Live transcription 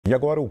E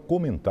agora o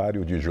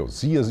comentário de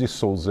Josias de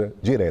Souza,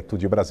 direto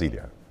de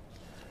Brasília.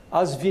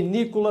 As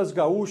vinícolas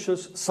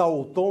gaúchas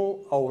Salton,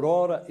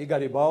 Aurora e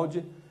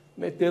Garibaldi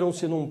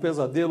meteram-se num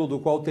pesadelo do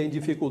qual têm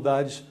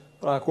dificuldades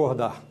para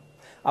acordar.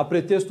 A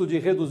pretexto de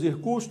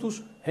reduzir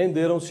custos,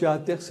 renderam-se à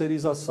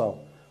terceirização.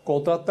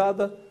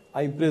 Contratada,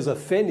 a empresa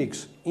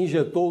Fênix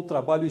injetou o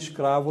trabalho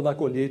escravo na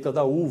colheita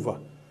da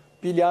uva.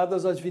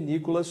 Pilhadas, as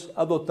vinícolas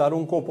adotaram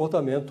um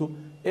comportamento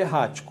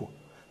errático.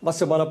 Na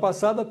semana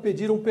passada,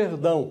 pediram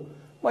perdão,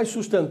 mas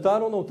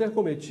sustentaram não ter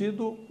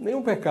cometido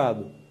nenhum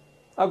pecado.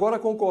 Agora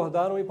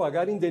concordaram em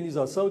pagar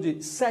indenização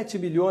de 7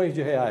 milhões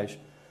de reais,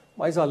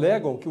 mas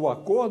alegam que o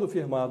acordo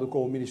firmado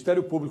com o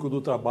Ministério Público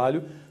do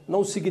Trabalho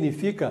não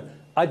significa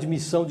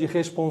admissão de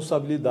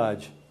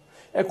responsabilidade.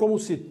 É como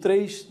se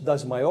 3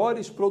 das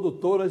maiores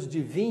produtoras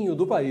de vinho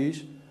do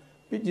país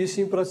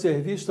pedissem para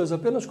ser vistas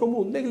apenas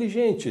como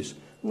negligentes,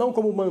 não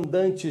como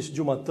mandantes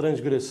de uma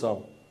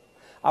transgressão.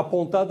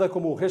 Apontada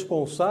como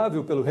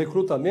responsável pelo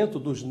recrutamento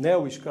dos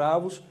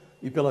neo-escravos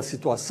e pela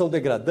situação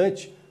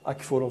degradante a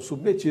que foram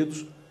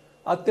submetidos,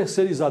 a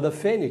terceirizada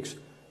Fênix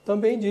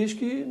também diz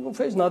que não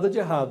fez nada de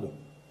errado.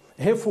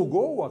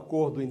 Refugou o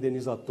acordo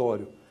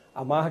indenizatório,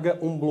 amarga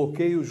um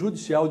bloqueio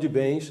judicial de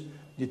bens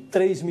de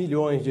 3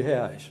 milhões de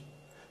reais.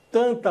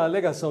 Tanta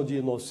alegação de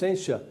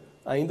inocência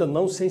ainda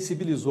não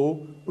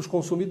sensibilizou os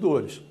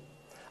consumidores.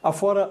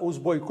 Afora os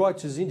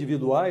boicotes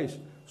individuais,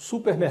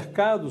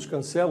 supermercados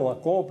cancelam a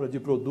compra de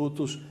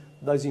produtos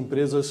das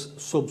empresas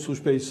sob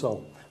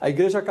suspeição. A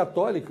Igreja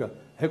Católica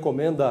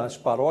recomenda às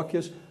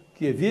paróquias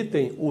que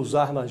evitem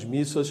usar nas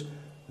missas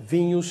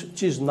vinhos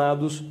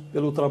tisnados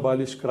pelo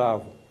trabalho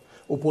escravo.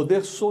 O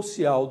poder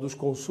social dos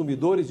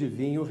consumidores de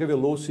vinho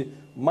revelou-se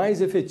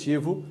mais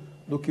efetivo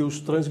do que os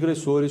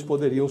transgressores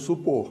poderiam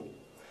supor.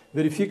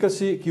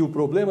 Verifica-se que o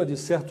problema de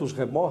certos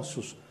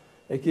remorsos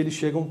é que eles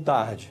chegam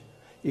tarde.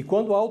 E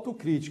quando a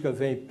autocrítica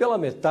vem pela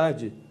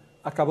metade,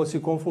 acaba se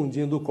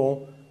confundindo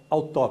com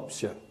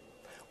autópsia.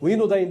 O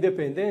hino da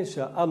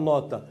independência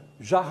anota: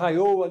 já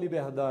raiou a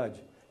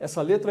liberdade.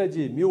 Essa letra é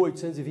de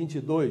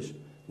 1822.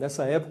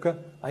 Nessa época,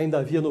 ainda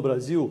havia no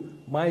Brasil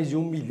mais de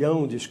 1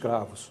 milhão de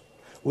escravos.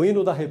 O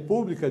hino da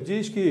República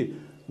diz que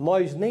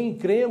nós nem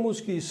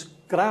cremos que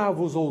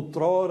escravos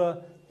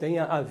outrora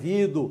tenha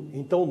havido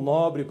em tão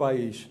nobre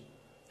país.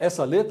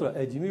 Essa letra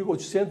é de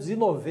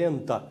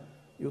 1890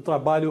 e o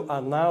trabalho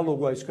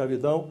análogo à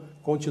escravidão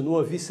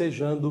continua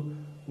vicejando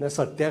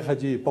nessa terra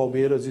de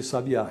palmeiras e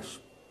sabiás.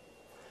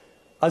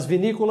 As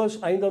vinícolas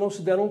ainda não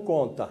se deram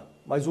conta,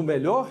 mas o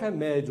melhor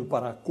remédio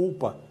para a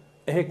culpa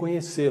é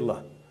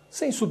reconhecê-la,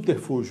 sem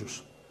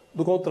subterfúgios.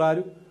 Do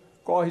contrário,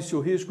 corre-se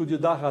o risco de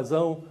dar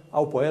razão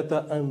ao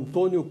poeta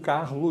Antônio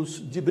Carlos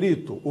de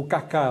Brito, o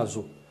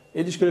Cacaso.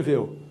 Ele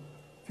escreveu: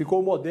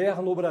 ficou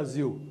moderno o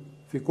Brasil,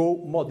 ficou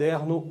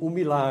moderno o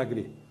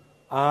milagre.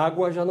 A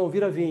água já não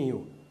vira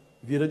vinho,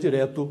 vira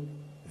direto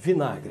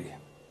vinagre.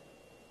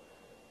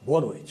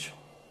 Boa noite.